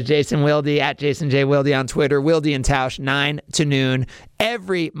 There he is, Jason Wilde, at Jason J. Wilde on Twitter. Wilde and Tausch, 9 to noon,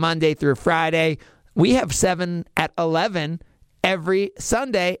 every Monday through Friday. We have 7 at 11 every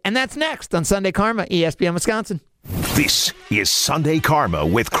Sunday, and that's next on Sunday Karma, ESPN Wisconsin. This is Sunday Karma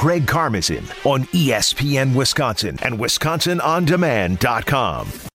with Craig Karmazin on ESPN Wisconsin and WisconsinOnDemand.com.